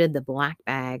unloaded the black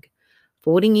bag,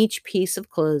 folding each piece of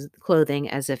clothing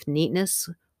as if neatness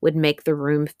would make the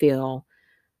room feel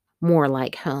more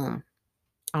like home.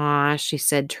 Ah, she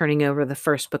said, turning over the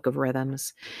first book of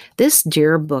rhythms. This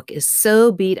dear book is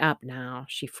so beat up now,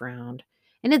 she frowned.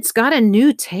 And it's got a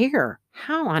new tear.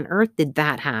 How on earth did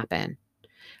that happen?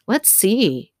 Let's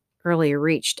see. Early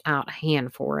reached out a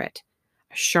hand for it.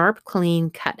 A sharp,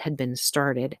 clean cut had been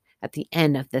started at the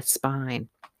end of the spine.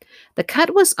 The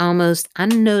cut was almost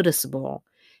unnoticeable,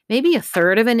 maybe a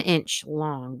third of an inch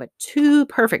long, but too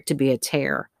perfect to be a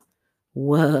tear.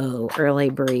 Whoa,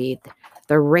 Early breathed.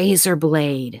 The razor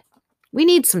blade. We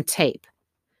need some tape.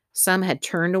 Some had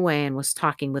turned away and was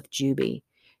talking with Juby.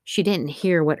 She didn't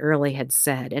hear what Early had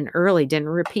said, and Early didn't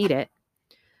repeat it.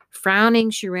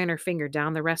 Frowning, she ran her finger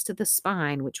down the rest of the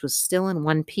spine, which was still in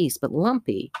one piece but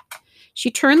lumpy.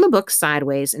 She turned the book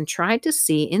sideways and tried to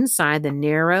see inside the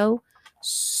narrow,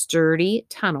 sturdy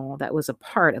tunnel that was a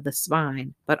part of the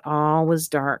spine, but all was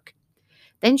dark.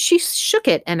 Then she shook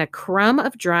it, and a crumb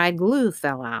of dried glue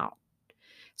fell out.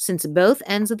 Since both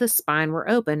ends of the spine were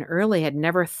open, Early had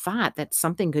never thought that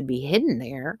something could be hidden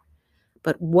there.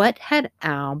 But what had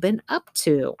Al been up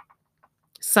to?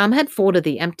 Some had folded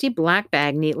the empty black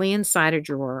bag neatly inside a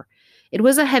drawer. It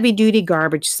was a heavy-duty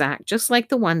garbage sack, just like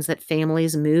the ones that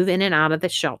families move in and out of the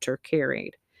shelter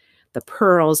carried. The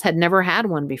Pearls had never had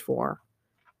one before.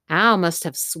 Al must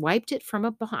have swiped it from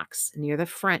a box near the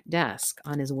front desk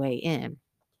on his way in.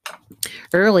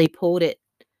 Early pulled it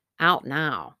out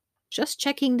now, just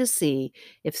checking to see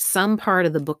if some part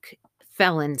of the book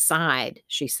fell inside,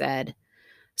 she said.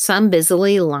 Some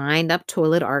busily lined up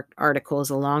toilet articles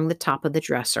along the top of the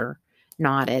dresser,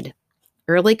 nodded.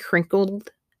 Early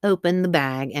crinkled open the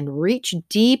bag and reached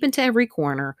deep into every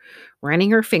corner,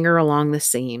 running her finger along the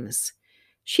seams.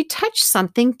 She touched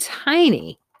something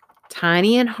tiny,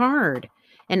 tiny and hard,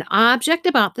 an object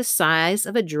about the size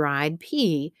of a dried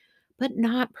pea, but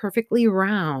not perfectly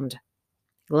round.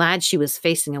 Glad she was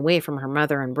facing away from her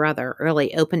mother and brother,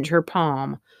 Early opened her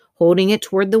palm, holding it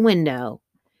toward the window.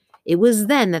 It was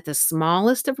then that the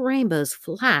smallest of rainbows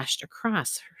flashed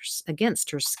against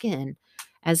her skin,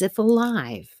 as if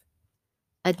alive.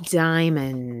 A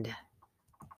diamond.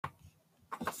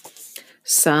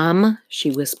 Some, she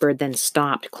whispered, then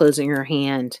stopped, closing her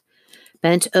hand,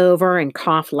 bent over and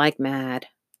coughed like mad.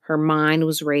 Her mind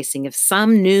was racing. If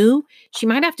Some knew, she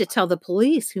might have to tell the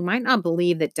police, who might not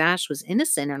believe that Dash was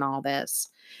innocent in all this.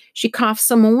 She coughed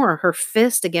some more, her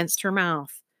fist against her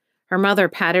mouth. Her mother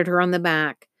patted her on the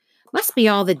back. Must be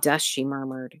all the dust, she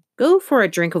murmured. Go for a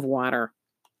drink of water.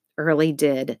 Early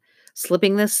did,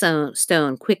 slipping the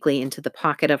stone quickly into the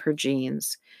pocket of her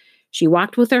jeans. She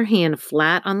walked with her hand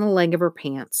flat on the leg of her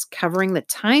pants, covering the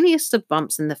tiniest of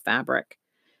bumps in the fabric.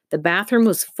 The bathroom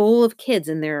was full of kids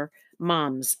and their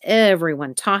moms,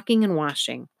 everyone talking and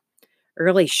washing.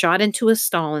 Early shot into a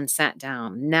stall and sat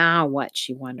down. Now what,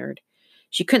 she wondered.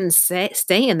 She couldn't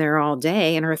stay in there all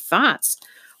day, and her thoughts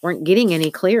weren't getting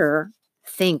any clearer.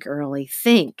 Think, Early,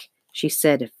 think, she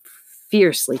said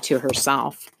fiercely to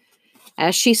herself.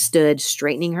 As she stood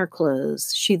straightening her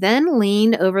clothes, she then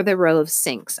leaned over the row of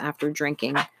sinks after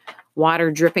drinking,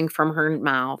 water dripping from her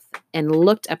mouth, and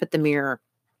looked up at the mirror.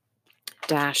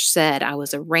 Dash said I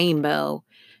was a rainbow.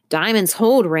 Diamonds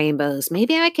hold rainbows.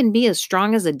 Maybe I can be as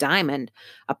strong as a diamond,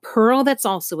 a pearl that's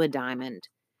also a diamond.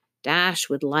 Dash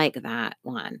would like that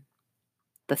one.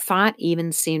 The thought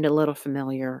even seemed a little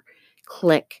familiar.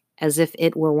 Click, as if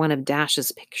it were one of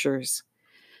Dash's pictures.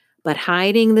 But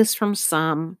hiding this from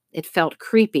Some, it felt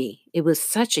creepy. It was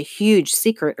such a huge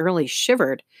secret. Early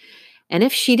shivered. And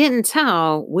if she didn't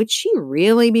tell, would she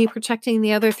really be protecting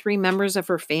the other 3 members of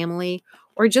her family,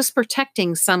 or just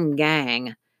protecting some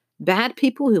gang? Bad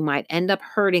people who might end up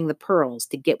hurting the Pearls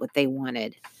to get what they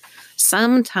wanted.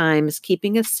 Sometimes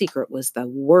keeping a secret was the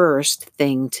worst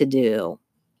thing to do.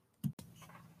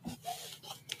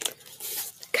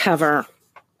 Cover.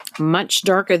 Much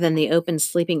darker than the open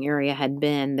sleeping area had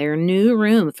been, their new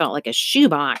room felt like a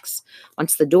shoebox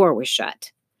once the door was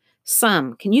shut.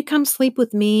 Some, can you come sleep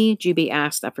with me? Juby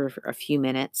asked after a few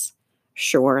minutes.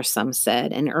 Sure, Some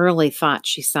said, and Early thought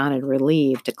she sounded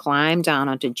relieved to climb down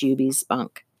onto Juby's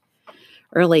bunk.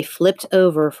 Early flipped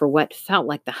over for what felt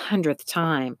like the 100th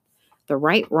time. The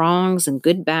right wrongs and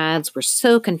good bads were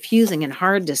so confusing and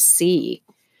hard to see.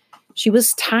 She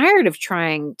was tired of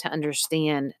trying to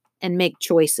understand and make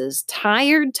choices.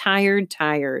 Tired.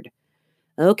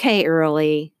 Okay,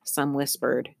 Early, Some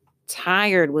whispered.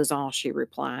 Tired was all she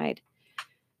replied.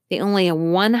 The only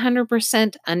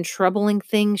 100% untroubling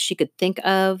thing she could think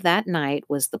of that night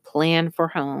was the plan for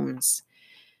Holmes.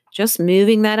 Just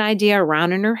moving that idea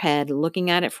around in her head, looking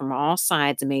at it from all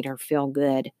sides, made her feel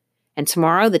good. And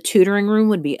tomorrow the tutoring room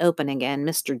would be open again.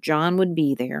 Mr. John would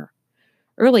be there.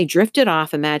 Early drifted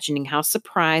off, imagining how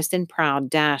surprised and proud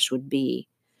Dash would be.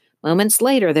 Moments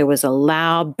later, there was a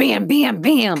loud bam, bam,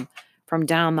 bam from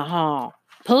down the hall.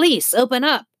 "Police, open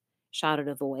up!" shouted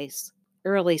a voice.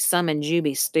 Early summoned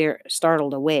Juby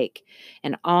startled awake,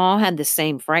 and all had the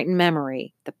same frightened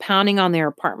memory: the pounding on their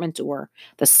apartment door,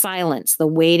 the silence, the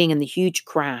waiting, and the huge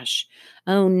crash.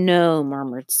 "Oh no,"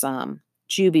 murmured some.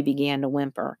 Juby began to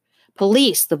whimper.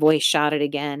 "Police!" the voice shouted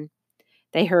again.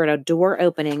 They heard a door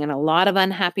opening and a lot of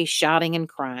unhappy shouting and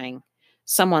crying.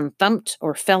 Someone thumped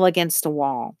or fell against a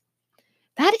wall.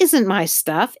 "That isn't my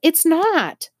stuff. It's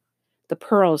not." The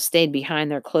Pearls stayed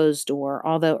behind their closed door,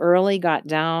 although Early got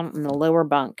down in the lower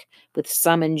bunk with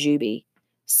Some and Juby.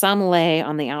 Some lay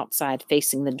on the outside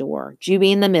facing the door.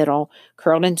 Juby in the middle,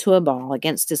 curled into a ball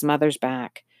against his mother's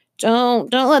back.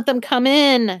 Don't let them come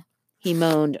in," he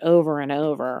moaned over and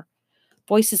over.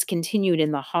 Voices continued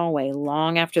in the hallway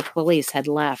long after the police had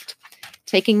left,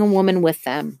 taking a woman with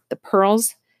them. The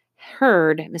Pearls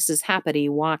heard Mrs. Happity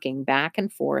walking back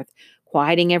and forth,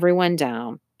 quieting everyone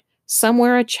down.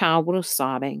 Somewhere a child was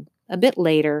sobbing. A bit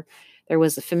later, there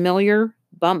was a familiar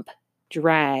bump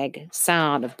drag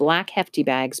sound of black hefty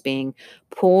bags being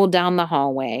pulled down the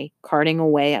hallway, carting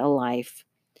away a life.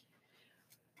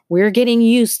 "We're getting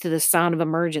used to the sound of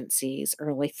emergencies,"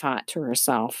 Early thought to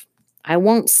herself. "I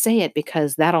won't say it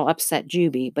because that'll upset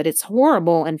Juby, but it's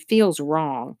horrible and feels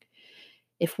wrong.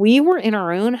 If we were in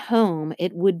our own home,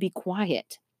 it would be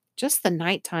quiet. Just the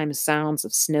nighttime sounds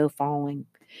of snow falling.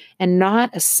 And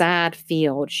not a sad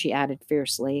field," she added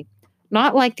fiercely.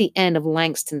 "Not like the end of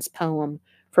Langston's poem,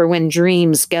 for when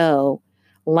dreams go,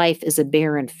 life is a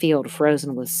barren field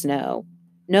frozen with snow.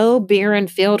 No barren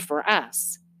field for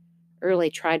us." Early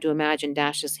tried to imagine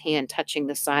Dash's hand touching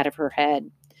the side of her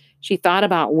head. She thought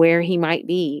about where he might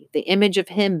be. The image of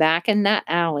him back in that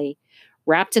alley,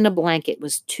 wrapped in a blanket,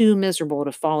 was too miserable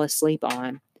to fall asleep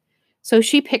on. So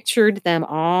she pictured them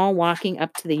all walking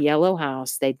up to the yellow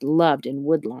house they'd loved in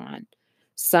Woodlawn.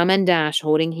 Some and Dash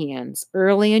holding hands,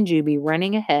 Early and Juby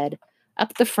running ahead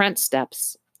up the front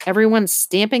steps, everyone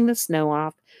stamping the snow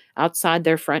off outside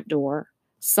their front door,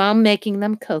 Some making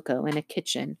them cocoa in a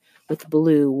kitchen with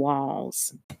blue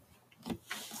walls.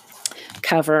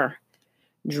 Cover.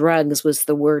 Drugs was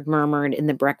the word murmured in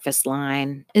the breakfast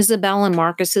line. Isabel and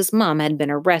Marcus's mom had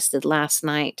been arrested last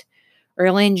night.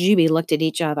 Early and Juby looked at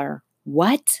each other.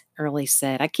 "What?" Early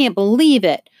said. "I can't believe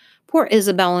it. Poor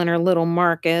Isabel and her little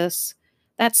Marcus.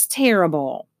 That's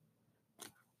terrible."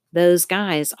 "Those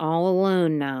guys all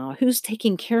alone now. Who's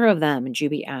taking care of them?"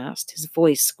 Juby asked, his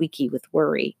voice squeaky with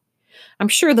worry. "I'm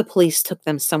sure the police took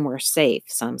them somewhere safe,"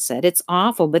 Some said. "It's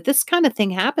awful, but this kind of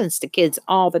thing happens to kids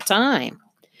all the time."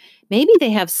 "Maybe they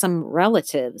have some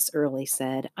relatives," Early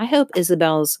said. I hope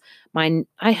Isabel's my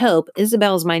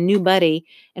new buddy,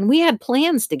 and we had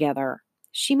plans together.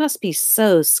 She must be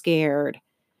so scared."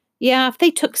 "Yeah, if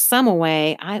they took Some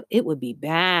away, it would be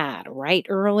bad, right,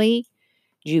 Early?"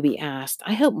 Juby asked.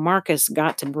 "I hope Marcus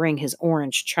got to bring his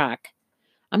orange truck."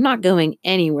 "I'm not going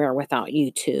anywhere without you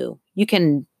two. You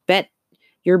can bet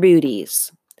your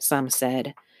booties," Some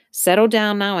said. "Settle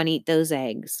down now and eat those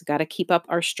eggs. Got to keep up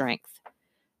our strength."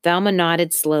 Velma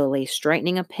nodded slowly,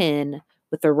 straightening a pin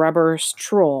with the rubber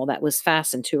troll that was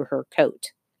fastened to her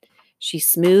coat. She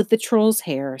smoothed the troll's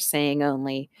hair, saying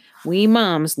only, "We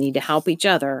moms need to help each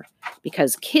other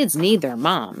because kids need their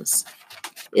moms."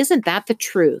 "Isn't that the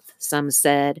truth?" Some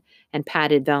said, and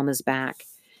patted Velma's back.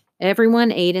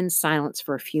 Everyone ate in silence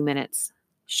for a few minutes.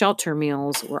 Shelter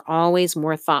meals were always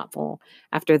more thoughtful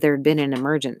after there'd been an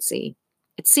emergency.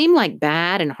 It seemed like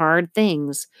bad and hard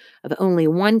things of only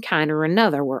one kind or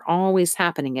another were always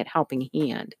happening at Helping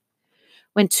Hand.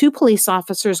 When two police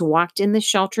officers walked in the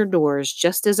shelter doors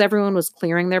just as everyone was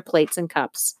clearing their plates and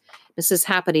cups, Mrs.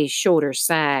 Happity's shoulders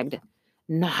sagged.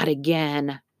 "Not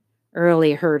again,"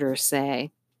 Early heard her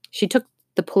say. She took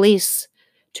the police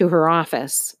to her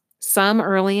office. Some,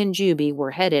 Early, and Juby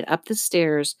were headed up the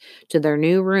stairs to their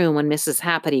new room when Mrs.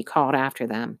 Happity called after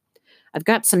them. "I've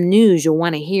got some news you'll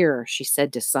want to hear," she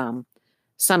said to Some.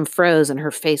 Some froze and her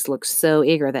face looked so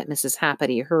eager that Mrs.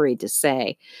 Happity hurried to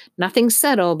say, "Nothing's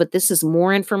settled, but this is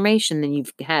more information than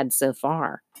you've had so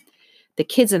far." "The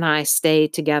kids and I stay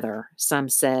together," Some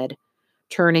said,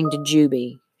 turning to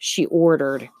Juby. She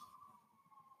ordered,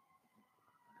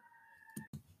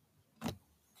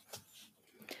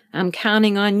 "I'm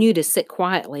counting on you to sit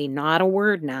quietly, not a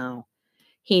word now.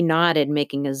 He nodded,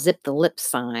 making a zip the lip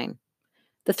sign.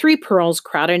 The three pearls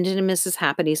crowded into Mrs.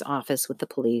 Happy's office with the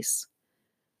police.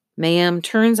 Ma'am,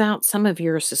 turns out some of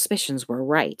your suspicions were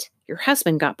right. Your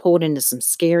husband got pulled into some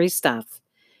scary stuff.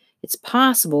 It's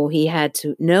possible he had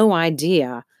no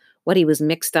idea what he was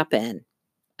mixed up in.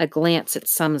 A glance at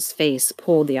Sum's face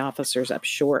pulled the officers up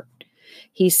short.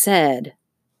 He said,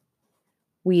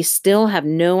 "We still have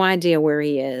no idea where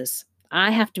he is.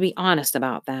 I have to be honest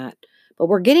about that. But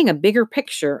we're getting a better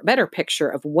picture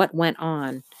of what went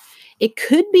on. It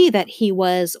could be that he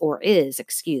was, or is,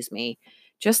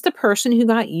 just a person who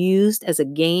got used as a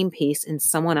game piece in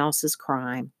someone else's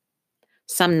crime."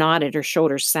 Some nodded, her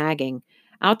shoulders sagging.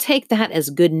 "I'll take that as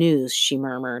good news," she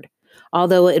murmured,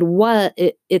 "although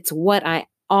it's what I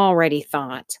already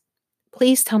thought.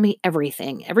 Please tell me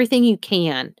everything you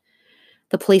can."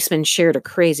 The policeman shared a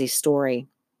crazy story.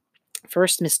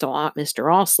 First, Mr.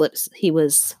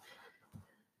 Allslip,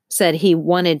 said he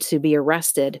wanted to be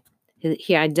arrested.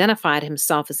 He identified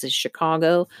himself as a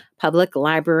Chicago Public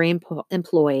Library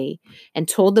employee and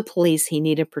told the police he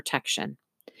needed protection.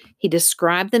 He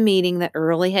described the meeting that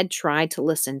Early had tried to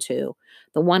listen to,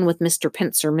 the one with Mr.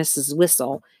 Pincer, Mrs.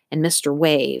 Whistle, and Mr.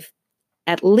 Wave.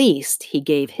 At least he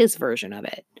gave his version of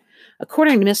it.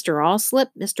 According to Mr. Allslip,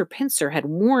 Mr. Pincer had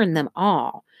warned them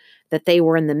all that they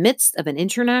were in the midst of an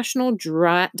international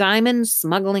diamond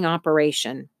smuggling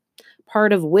operation,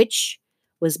 part of which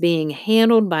was being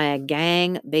handled by a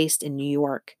gang based in New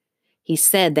York. He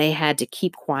said they had to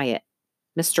keep quiet.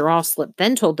 Mr. Allslip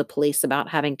then told the police about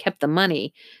having kept the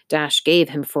money Dash gave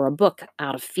him for a book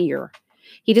out of fear.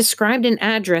 He described an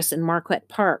address in Marquette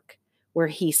Park where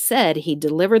he said he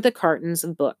delivered the cartons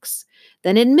of books,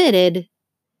 then admitted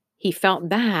he felt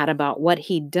bad about what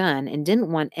he'd done and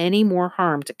didn't want any more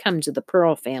harm to come to the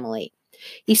Pearl family.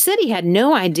 He said he had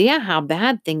no idea how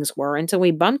bad things were until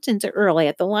we bumped into Early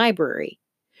at the library.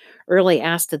 Early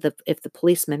asked if the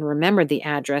policeman remembered the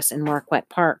address in Marquette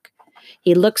Park.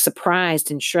 He looked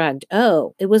surprised and shrugged.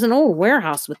 "Oh, it was an old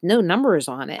warehouse with no numbers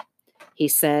on it," he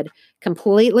said,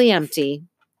 "completely empty."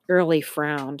 Early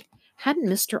frowned. Hadn't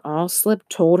Mr. Allslip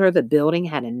told her the building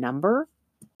had a number?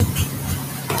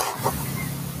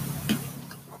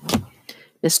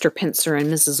 Mr. Pincer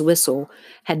and Mrs. Whistle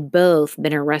had both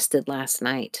been arrested last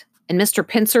night. And Mr.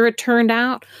 Pincer, it turned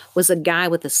out, was a guy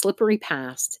with a slippery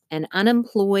past, an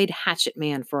unemployed hatchet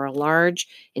man for large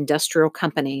industrial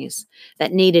companies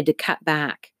that needed to cut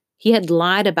back. He had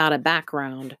lied about a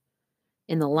background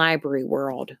in the library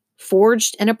world,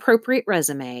 forged an appropriate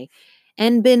resume,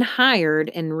 and been hired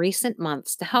in recent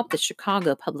months to help the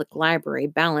Chicago Public Library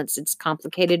balance its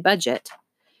complicated budget.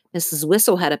 Mrs.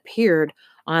 Whistle had appeared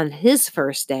on his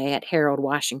first day at Harold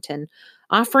Washington,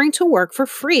 offering to work for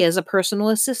free as a personal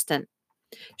assistant.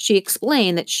 She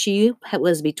explained that she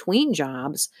was between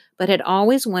jobs, but had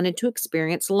always wanted to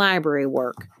experience library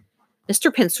work.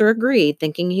 Mr. Pincer agreed,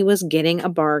 thinking he was getting a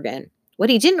bargain. What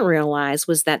he didn't realize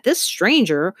was that this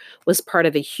stranger was part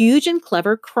of a huge and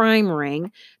clever crime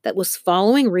ring that was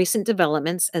following recent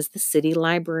developments at the city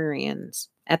libraries.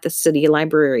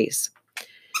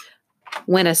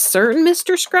 When a certain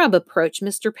Mr. Scrubb approached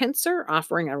Mr. Pincer,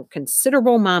 offering a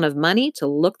considerable amount of money to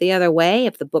look the other way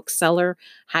if the bookseller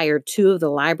hired 2 of the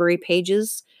library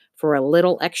pages for a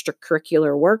little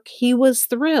extracurricular work, he was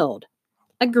thrilled.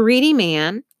 A greedy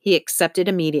man, he accepted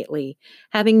immediately,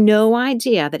 having no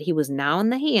idea that he was now in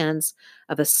the hands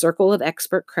of a circle of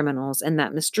expert criminals and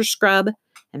that Mr. Scrubb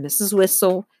and Mrs.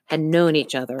 Whistle had known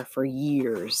each other for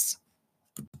years.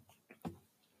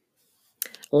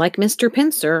 Like Mr.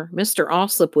 Pincer, Mr.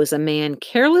 Allslip was a man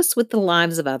careless with the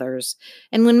lives of others,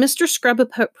 and when Mr. Scrubb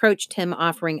approached him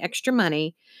offering extra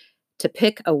money to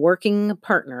pick a working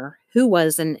partner who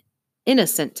was an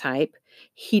innocent type,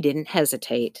 he didn't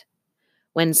hesitate.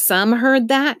 When Sum heard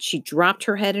that, she dropped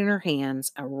her head in her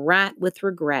hands. "A rat with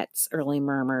regrets," Early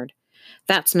murmured.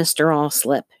 "That's Mr.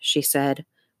 Allslip," she said,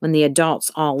 when the adults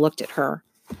all looked at her.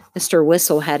 Miss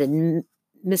Whistle had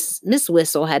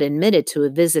admitted to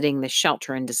visiting the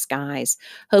shelter in disguise,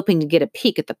 hoping to get a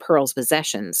peek at the Pearl's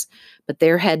possessions, but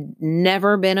there had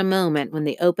never been a moment when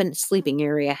the open sleeping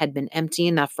area had been empty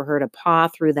enough for her to paw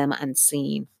through them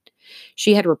unseen.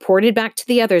 She had reported back to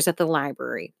the others at the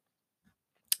library.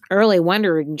 Early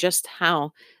wondered just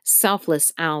how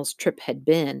selfless Al's trip had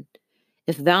been.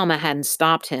 If Velma hadn't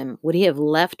stopped him, would he have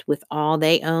left with all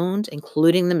they owned,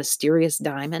 including the mysterious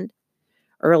diamond?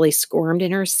 Early squirmed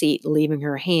in her seat, leaving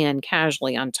her hand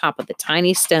casually on top of the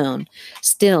tiny stone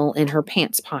still in her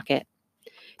pants pocket.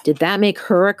 Did that make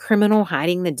her a criminal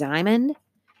hiding the diamond?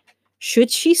 Should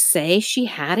she say she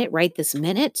had it right this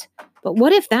minute? But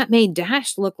what if that made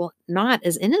Dash look not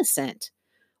as innocent?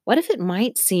 What if it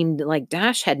might seem like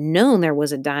Dash had known there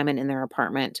was a diamond in their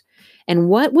apartment? And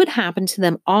what would happen to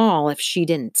them all if she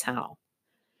didn't tell?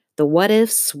 The what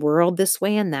ifs swirled this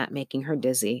way and that, making her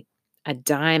dizzy. A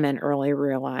diamond, Early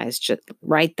realized just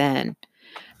right then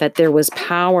that there was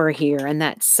power here and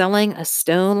that selling a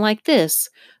stone like this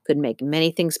could make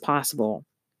many things possible.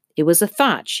 It was a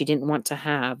thought she didn't want to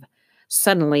have.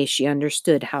 Suddenly, she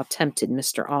understood how tempted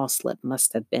Mr. Allslip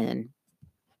must have been.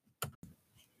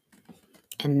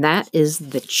 And that is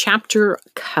the chapter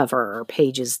cover,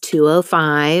 pages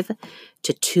 205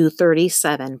 to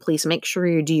 237. Please make sure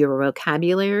you do your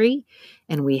vocabulary,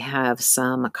 and we have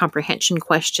some comprehension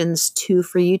questions too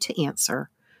for you to answer.